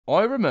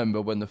I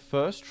remember when the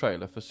first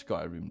trailer for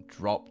Skyrim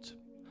dropped.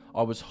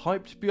 I was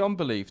hyped beyond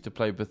belief to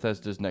play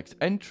Bethesda's next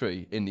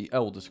entry in the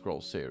Elder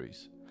Scrolls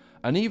series.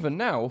 And even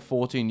now,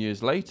 14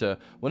 years later,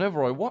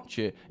 whenever I watch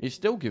it, it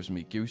still gives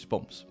me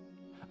goosebumps.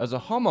 As a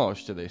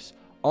homage to this,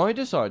 I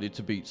decided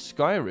to beat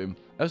Skyrim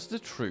as the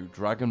true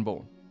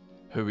Dragonborn.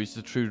 Who is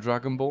the true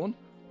Dragonborn?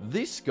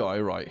 This guy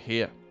right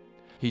here.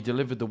 He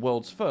delivered the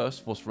world's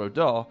first Fus Ro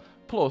Dah,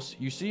 plus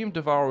you see him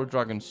devour a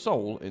dragon's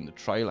soul in the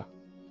trailer.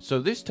 So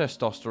this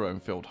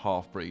testosterone-filled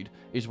half-breed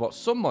is what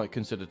some might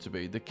consider to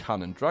be the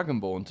canon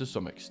Dragonborn to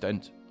some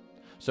extent.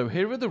 So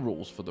here are the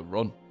rules for the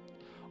run.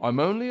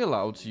 I'm only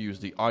allowed to use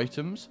the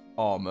items,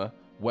 armor,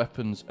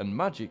 weapons and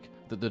magic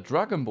that the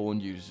Dragonborn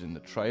uses in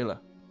the trailer.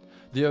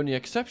 The only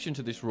exception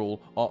to this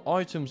rule are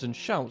items and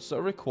shouts that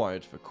are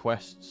required for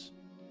quests.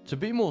 To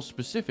be more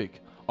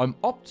specific, I'm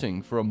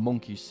opting for a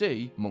monkey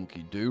see,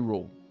 monkey do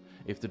rule.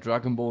 If the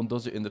Dragonborn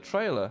does it in the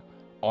trailer,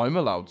 I'm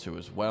allowed to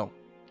as well.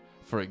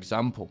 For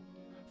example,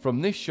 from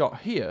this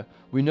shot here,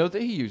 we know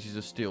that he uses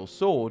a steel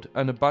sword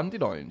and a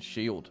banded iron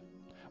shield.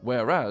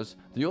 Whereas,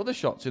 the other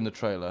shots in the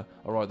trailer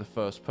are either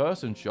first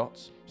person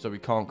shots, so we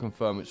can't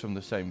confirm it's from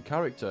the same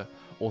character,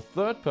 or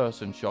third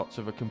person shots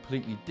of a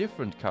completely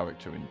different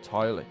character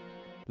entirely.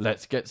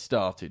 Let's get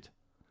started.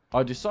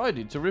 I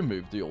decided to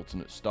remove the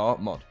alternate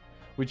start mod,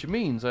 which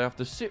means I have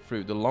to sit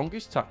through the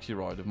longest taxi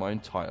ride of my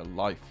entire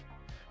life.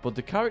 But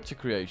the character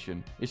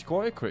creation is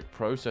quite a quick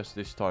process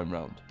this time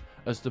round,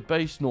 as the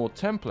base Nord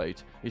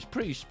template is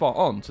pretty spot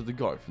on to the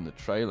guy from the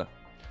trailer.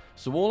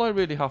 So all I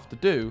really have to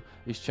do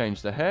is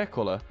change the hair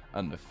colour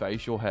and the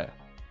facial hair.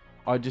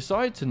 I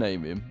decided to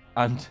name him,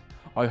 and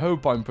I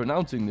hope I'm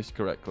pronouncing this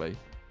correctly,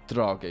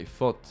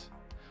 Dragefoot,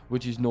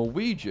 which is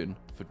Norwegian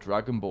for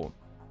Dragonborn.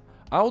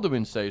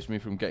 Alduin saves me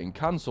from getting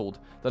cancelled,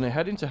 then I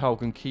head into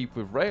Helgen Keep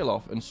with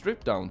Ralof and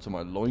strip down to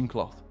my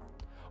loincloth.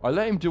 I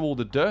let him do all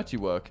the dirty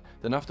work,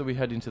 then after we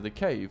head into the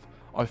cave,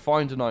 I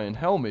find an iron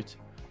helmet,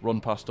 run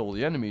past all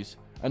the enemies,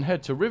 and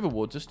head to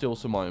Riverwood to steal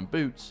some iron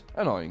boots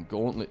and iron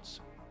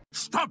gauntlets.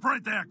 Stop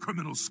right there,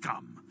 criminal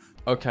scum!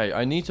 Okay,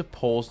 I need to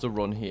pause the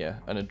run here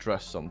and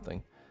address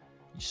something.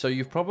 So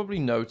you've probably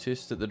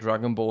noticed that the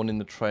Dragonborn in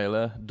the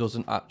trailer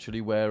doesn't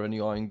actually wear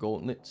any iron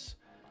gauntlets.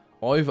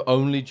 I've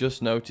only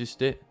just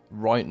noticed it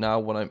right now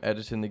when I'm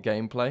editing the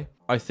gameplay.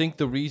 I think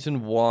the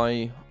reason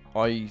why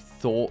I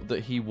thought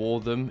that he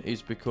wore them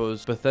is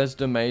because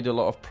Bethesda made a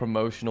lot of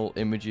promotional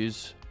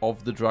images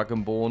of the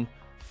Dragonborn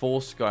for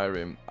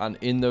Skyrim, and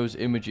in those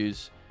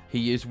images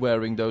he is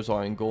wearing those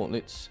iron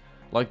gauntlets,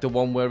 like the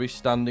one where he's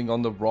standing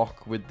on the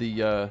rock with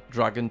the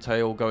dragon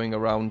tail going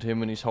around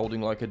him and he's holding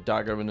like a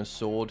dagger and a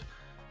sword,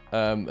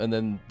 and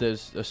then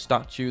there's a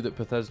statue that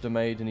Bethesda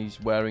made and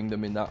he's wearing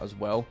them in that as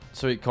well.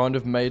 So it kind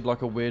of made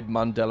like a weird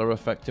Mandela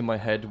effect in my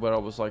head where I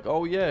was like,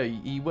 oh yeah,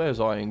 he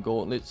wears iron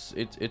gauntlets,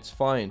 it's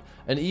fine.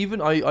 And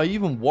even I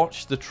even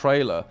watched the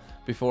trailer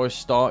before I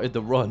started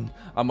the run,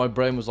 and my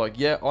brain was like,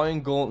 yeah,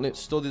 iron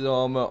gauntlets, studded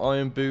armor,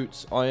 iron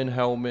boots, iron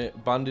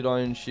helmet, banded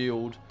iron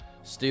shield,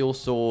 steel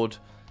sword,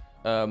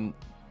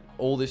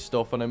 all this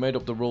stuff, and I made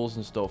up the rules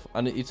and stuff.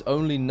 And it's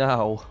only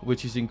now,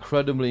 which is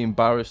incredibly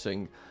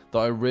embarrassing, that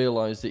I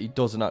realised that he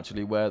doesn't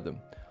actually wear them.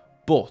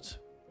 But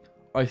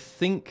I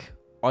think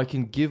I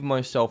can give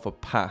myself a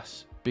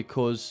pass,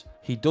 because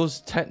he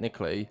does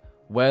technically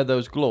wear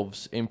those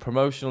gloves in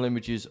promotional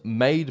images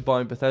made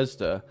by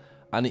Bethesda,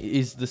 and it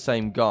is the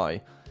same guy.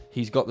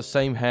 He's got the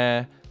same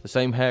hair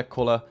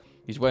colour,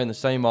 he's wearing the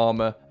same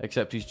armour,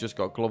 except he's just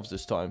got gloves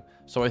this time.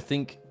 So I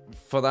think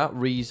for that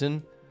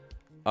reason,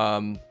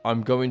 I'm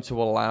going to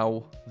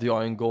allow the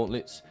iron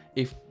gauntlets.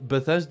 If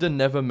Bethesda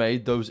never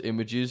made those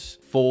images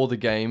for the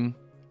game,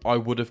 I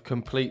would have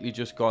completely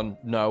just gone,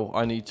 no,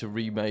 I need to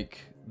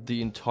remake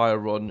the entire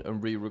run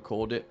and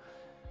re-record it.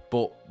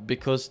 But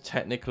because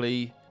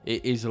technically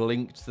it is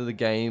linked to the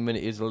game and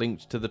it is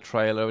linked to the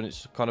trailer and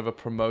it's kind of a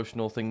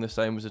promotional thing the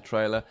same as a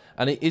trailer,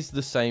 and it is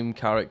the same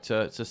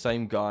character, it's the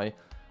same guy,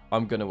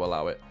 I'm going to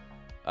allow it.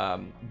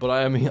 But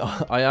I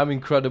am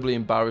incredibly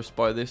embarrassed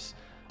by this.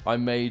 I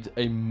made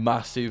a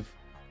massive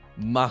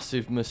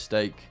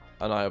mistake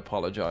and I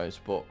apologize,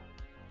 but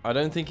I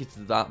don't think it's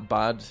that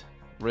bad,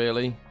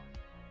 really.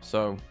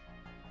 So,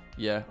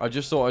 yeah, I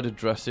just thought I'd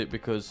address it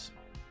because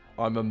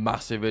I'm a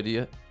massive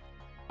idiot.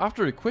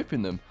 After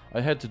equipping them,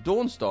 I head to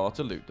Dawnstar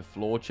to loot the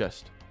floor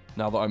chest.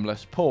 Now that I'm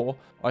less poor,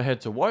 I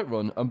head to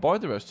Whiterun and buy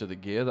the rest of the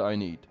gear that I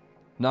need.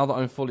 Now that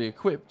I'm fully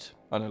equipped,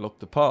 and I look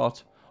the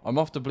part, I'm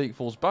off to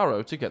Bleakfall's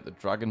Barrow to get the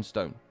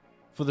Dragonstone.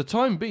 For the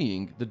time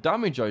being, the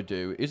damage I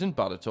do isn't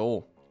bad at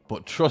all,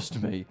 but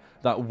trust me,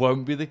 that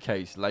won't be the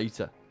case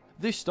later.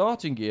 This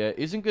starting gear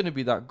isn't going to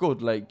be that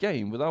good late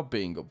game without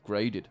being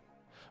upgraded.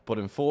 But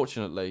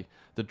unfortunately,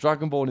 the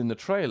Dragonborn in the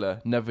trailer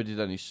never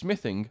did any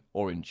smithing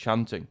or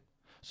enchanting,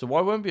 so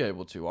I won't be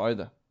able to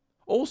either.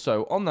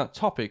 Also, on that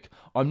topic,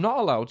 I'm not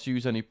allowed to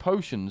use any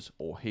potions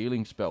or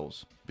healing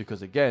spells,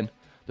 because again,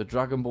 the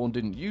Dragonborn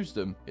didn't use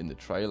them in the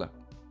trailer.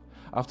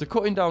 After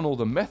cutting down all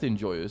the meth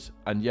enjoyers,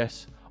 and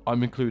yes,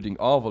 I'm including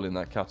Arvel in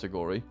that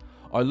category,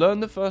 I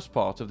learned the first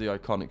part of the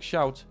iconic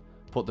shout,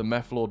 put the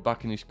meth lord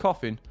back in his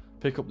coffin,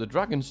 pick up the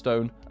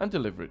Dragonstone and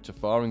deliver it to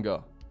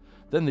Farengar.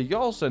 Then the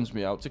Jarl sends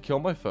me out to kill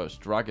my first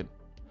dragon.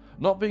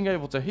 Not being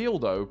able to heal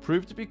though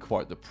proved to be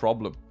quite the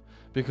problem,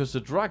 because the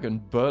dragon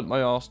burnt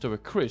my arse to a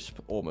crisp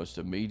almost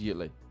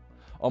immediately.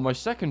 On my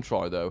second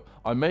try though,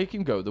 I make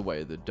him go the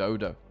way of the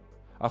dodo.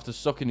 After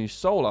sucking his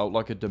soul out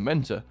like a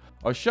dementor,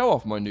 I show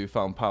off my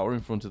newfound power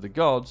in front of the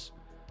gods.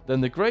 Then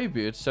the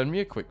Greybeards send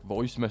me a quick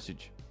voice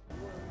message.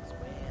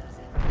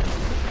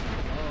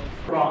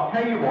 Right,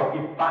 tell you what,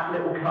 you fat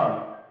little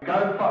cunt. Go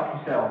and fuck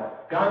yourself.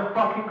 Go and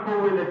fucking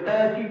crawl in the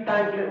dirty,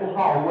 dank little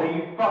hole where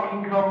you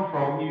fucking come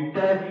from, you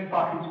dirty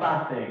fucking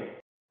spastic.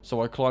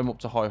 So I climb up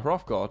to High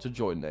Hrothgar to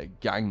join their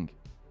gang.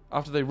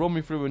 After they run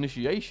me through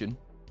initiation,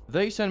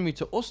 they send me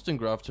to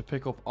Ustengrav to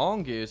pick up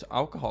Arngir's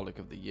Alcoholic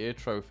of the Year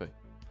trophy.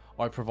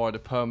 I provide a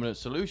permanent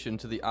solution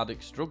to the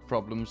addict's drug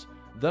problems,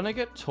 then I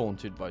get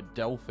taunted by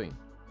Delphine.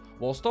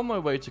 Whilst on my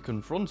way to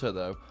confront her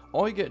though,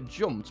 I get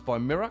jumped by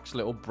Mirak's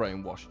little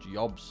brainwashed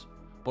yobs,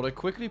 but I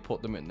quickly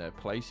put them in their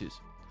places.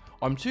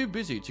 I'm too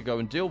busy to go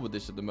and deal with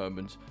this at the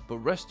moment, but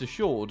rest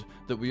assured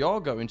that we are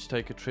going to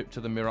take a trip to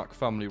the Mirak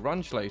family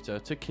ranch later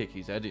to kick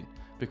his head in,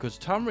 because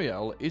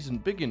Tamriel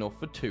isn't big enough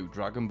for 2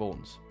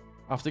 Dragonborns.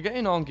 After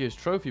getting Arngir's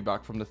trophy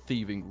back from the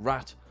thieving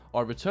rat,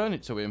 I return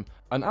it to him,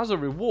 and as a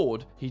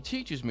reward, he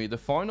teaches me the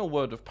final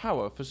word of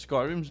power for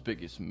Skyrim's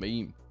biggest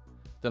meme.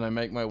 Then I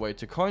make my way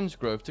to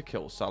Kynesgrove to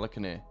kill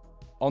Salakanir.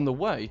 On the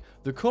way,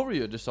 the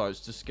courier decides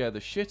to scare the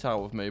shit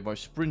out of me by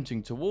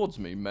sprinting towards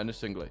me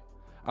menacingly.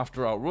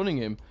 After outrunning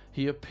him,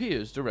 he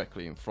appears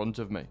directly in front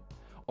of me.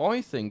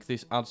 I think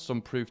this adds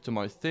some proof to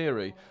my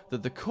theory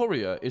that the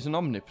courier is an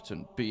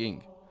omnipotent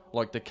being,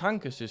 like the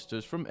Kanker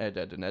sisters from Ed,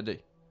 Edd and Eddy.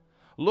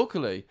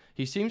 Luckily,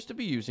 he seems to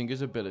be using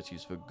his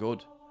abilities for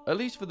good, at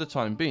least for the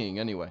time being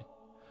anyway.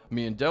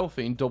 Me and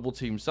Delphine double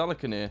team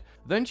Salakanir,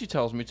 then she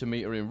tells me to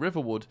meet her in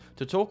Riverwood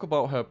to talk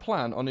about her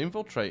plan on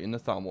infiltrating the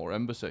Thalmor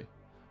embassy.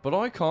 But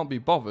I can't be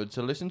bothered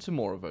to listen to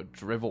more of her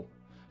drivel,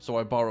 so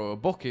I borrow a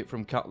bucket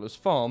from Catler's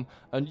farm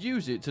and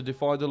use it to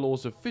defy the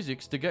laws of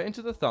physics to get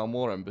into the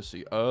Thalmor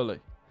embassy early.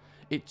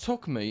 It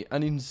took me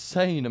an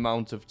insane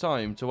amount of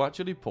time to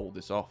actually pull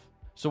this off,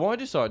 so I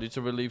decided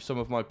to relieve some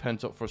of my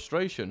pent-up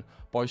frustration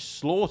by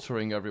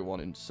slaughtering everyone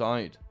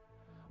inside.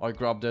 I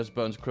grabbed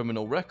Esbern's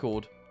criminal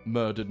record,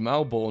 murdered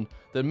Malborn,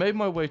 then made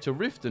my way to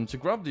Riften to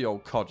grab the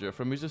old codger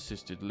from his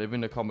assisted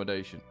living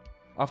accommodation.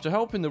 After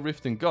helping the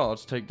Riften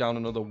guards take down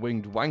another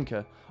winged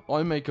wanker,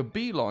 I make a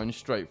beeline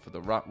straight for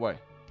the Ratway,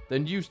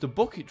 then use the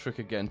bucket trick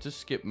again to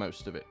skip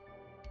most of it.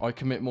 I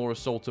commit more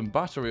assault and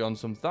battery on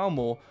some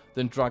Thalmor,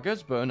 then drag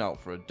Esbern out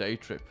for a day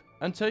trip,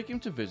 and take him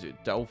to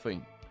visit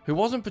Delphine, who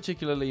wasn't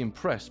particularly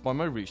impressed by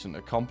my recent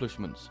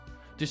accomplishments,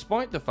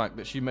 despite the fact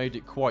that she made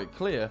it quite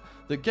clear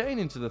that getting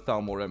into the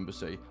Thalmor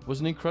embassy was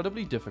an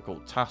incredibly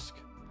difficult task.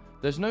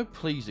 There's no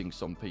pleasing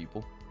some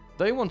people.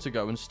 They want to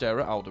go and stare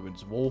at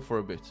Alduin's wall for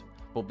a bit,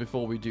 but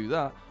before we do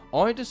that,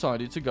 I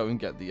decided to go and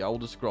get the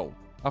Elder Scroll.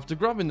 After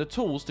grabbing the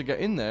tools to get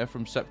in there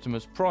from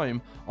Septimus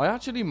Prime, I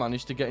actually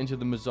managed to get into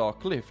the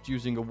Mazark lift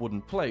using a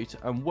wooden plate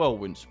and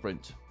whirlwind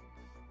sprint.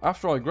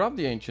 After I grab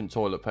the ancient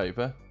toilet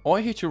paper,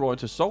 I hitch a ride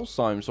to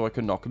Solstheim so I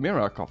can knock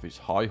Mirak off his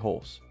high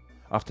horse.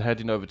 After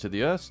heading over to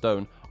the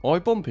Earthstone, I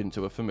bump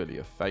into a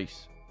familiar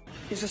face.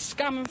 He's a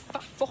scamming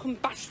fat fucking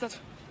bastard.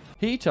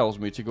 He tells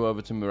me to go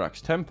over to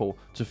Mirak's temple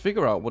to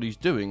figure out what he's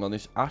doing on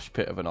this ash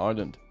pit of an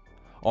island.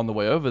 On the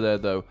way over there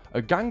though,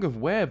 a gang of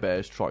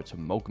werebears try to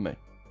mug me,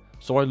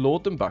 so I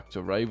lured them back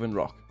to Raven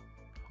Rock.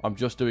 I'm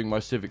just doing my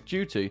civic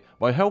duty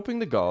by helping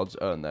the guards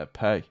earn their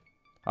pay.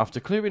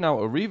 After clearing out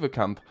a Reaver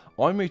camp,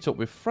 I meet up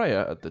with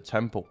Freya at the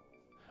temple,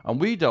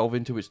 and we delve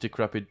into its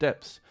decrepit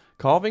depths,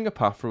 carving a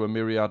path through a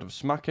myriad of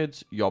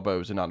smackheads,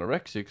 yobbos and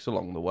anorexics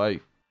along the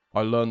way.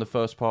 I learn the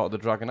first part of the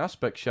Dragon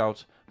Aspect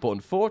shout, but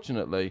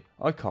unfortunately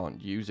I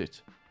can't use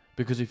it,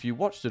 because if you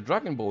watch the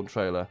Dragonborn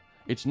trailer,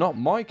 it's not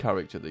my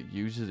character that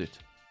uses it.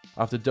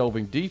 After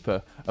delving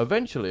deeper,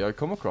 eventually I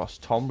come across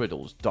Tom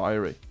Riddle's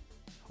diary.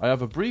 I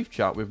have a brief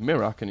chat with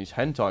Mirak and his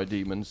hentai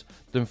demons,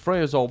 then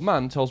Freya's old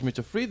man tells me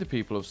to free the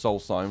people of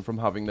Solstheim from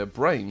having their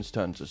brains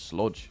turned to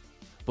sludge.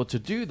 But to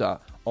do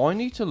that, I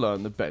need to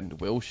learn the Bend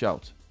Will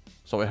shout,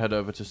 so I head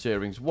over to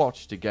Searing's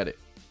Watch to get it.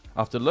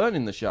 After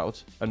learning the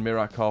shout, and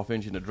Mirak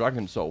half-inching a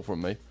dragon soul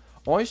from me,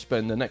 I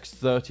spend the next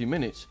 30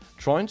 minutes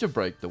trying to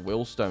break the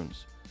will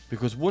stones,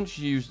 because once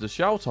you use the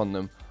shout on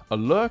them, a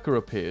lurker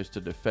appears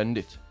to defend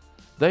it.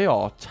 They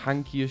are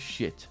tanky as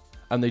shit,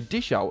 and they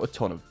dish out a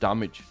ton of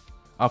damage.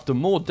 After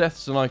more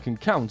deaths than I can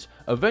count,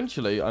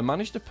 eventually I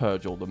manage to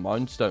purge all the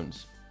Mind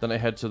Stones. Then I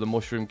head to the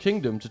Mushroom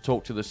Kingdom to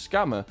talk to the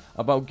scammer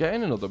about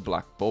getting another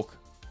black book.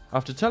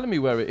 After telling me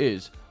where it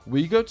is,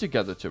 we go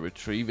together to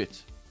retrieve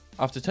it.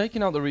 After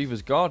taking out the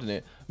Reaver's guard in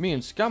it, me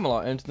and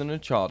Scamelot enter the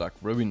Nachardak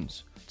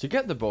ruins. To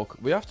get the book,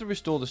 we have to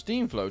restore the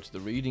steam flow to the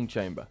reading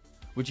chamber,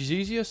 which is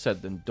easier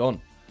said than done,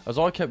 as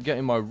I kept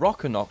getting my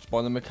rocker knocked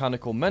by the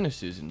mechanical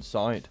menaces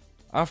inside.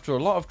 After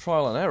a lot of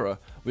trial and error,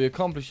 we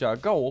accomplish our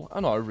goal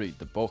and I read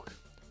the book.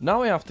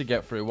 Now I have to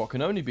get through what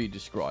can only be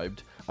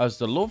described as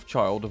the love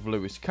child of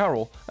Lewis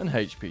Carroll and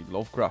H.P.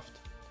 Lovecraft.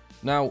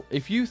 Now,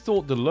 if you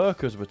thought the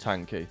Lurkers were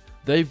tanky,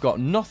 they've got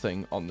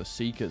nothing on the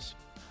Seekers.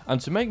 And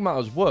to make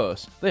matters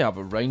worse, they have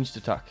a ranged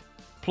attack.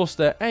 Plus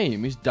their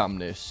aim is damn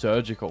near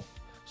surgical.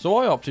 So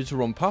I opted to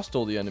run past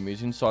all the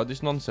enemies inside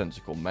this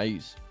nonsensical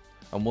maze.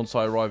 And once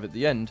I arrive at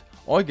the end,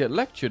 I get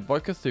lectured by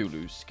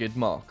Cthulhu's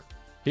Skidmark.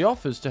 He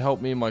offers to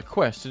help me in my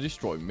quest to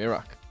destroy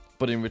Mirak,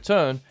 but in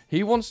return,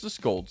 he wants the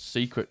Skald's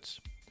secrets.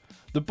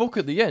 The book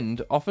at the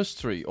end offers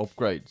 3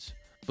 upgrades,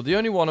 but the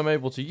only one I'm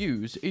able to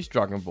use is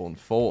Dragonborn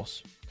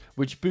Force,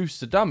 which boosts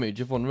the damage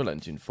of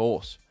Unrelenting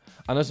Force,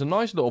 and as a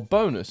nice little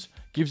bonus,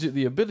 gives it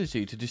the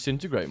ability to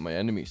disintegrate my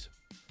enemies.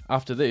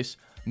 After this,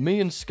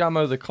 me and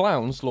Scammo the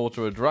Clown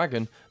slaughter a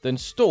dragon, then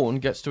Storn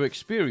gets to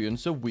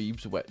experience a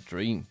Weeb's wet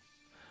dream.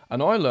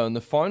 And I learn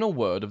the final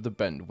word of the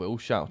Bend Will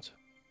Shout.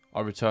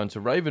 I return to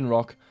Raven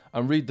Rock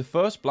and read the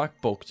first black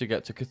book to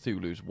get to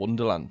Cthulhu's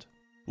Wonderland.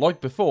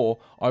 Like before,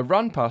 I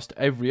ran past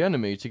every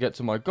enemy to get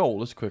to my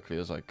goal as quickly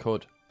as I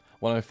could.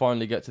 When I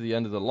finally get to the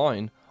end of the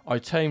line, I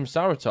tame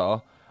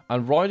Saratar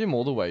and ride him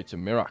all the way to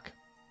Mirak.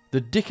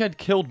 The dickhead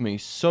killed me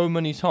so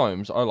many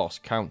times I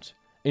lost count.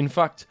 In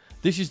fact,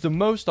 this is the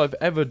most I've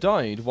ever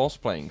died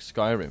whilst playing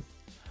Skyrim.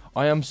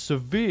 I am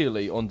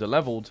severely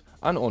underleveled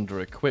and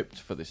under-equipped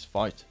for this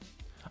fight.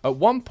 At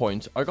one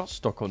point, I got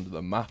stuck under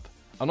the map,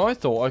 and I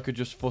thought I could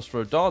just fuss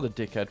Rodar the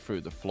dickhead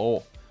through the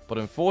floor, but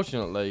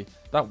unfortunately,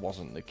 that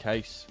wasn't the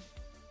case.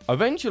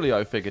 Eventually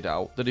I figured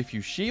out that if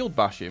you shield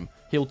bash him,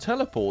 he'll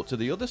teleport to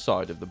the other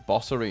side of the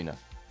boss arena.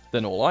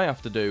 Then all I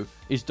have to do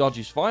is dodge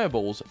his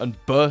fireballs and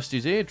burst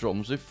his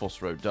eardrums with Fuss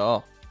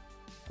Rodar.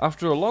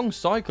 After a long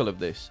cycle of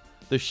this,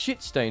 the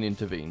Shitstain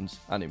intervenes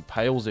and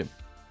impales him.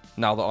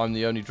 Now that I'm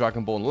the only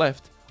Dragonborn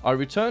left, I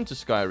return to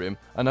Skyrim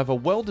and have a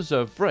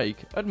well-deserved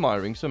break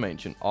admiring some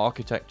ancient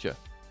architecture.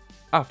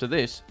 After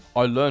this,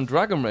 I learn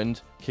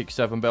Dragonrend, kick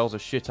 7 bells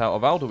of shit out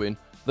of Alduin,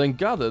 then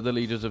gather the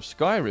leaders of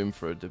Skyrim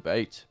for a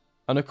debate.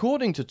 And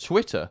according to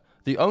Twitter,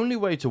 the only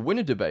way to win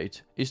a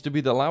debate is to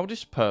be the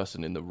loudest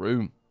person in the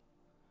room.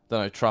 Then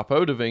I trap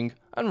Odahviing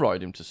and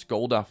ride him to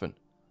Skuldafn.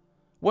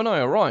 When I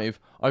arrive,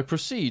 I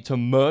proceed to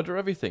murder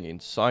everything in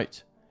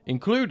sight,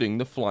 including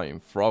the flying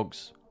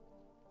frogs.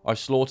 I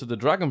slaughter the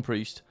Dragon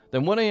Priest,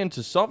 then when I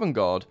enter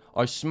Sovngarde,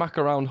 I smack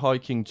around High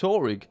King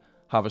Torygg,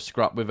 have a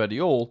scrap with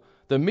Ediol,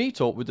 then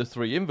meet up with the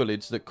 3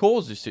 invalids that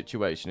caused this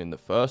situation in the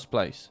first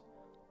place.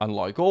 And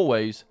like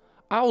always,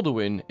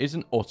 Alduin is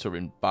an utter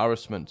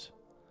embarrassment.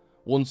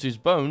 Once his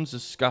bones are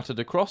scattered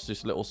across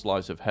this little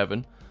slice of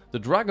heaven, the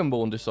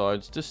Dragonborn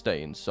decides to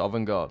stay in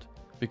Sovngarde,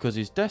 because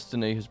his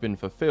destiny has been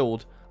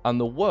fulfilled and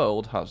the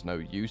world has no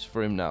use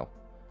for him now.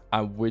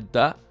 And with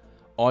that,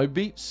 I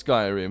beat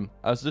Skyrim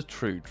as the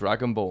true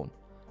Dragonborn.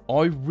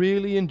 I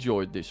really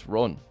enjoyed this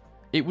run.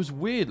 It was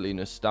weirdly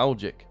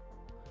nostalgic.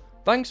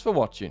 Thanks for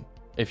watching.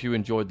 If you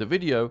enjoyed the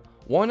video,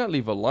 why not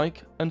leave a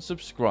like and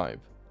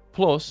subscribe.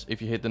 Plus,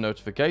 if you hit the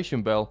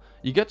notification bell,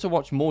 you get to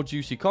watch more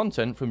juicy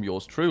content from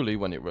yours truly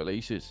when it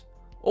releases.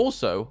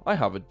 Also, I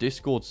have a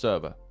Discord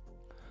server.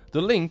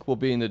 The link will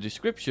be in the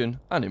description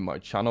and in my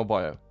channel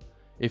bio.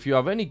 If you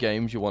have any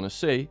games you want to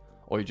see,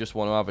 or you just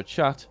want to have a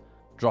chat,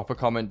 drop a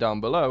comment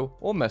down below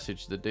or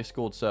message the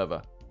Discord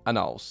server. And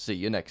I'll see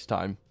you next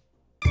time.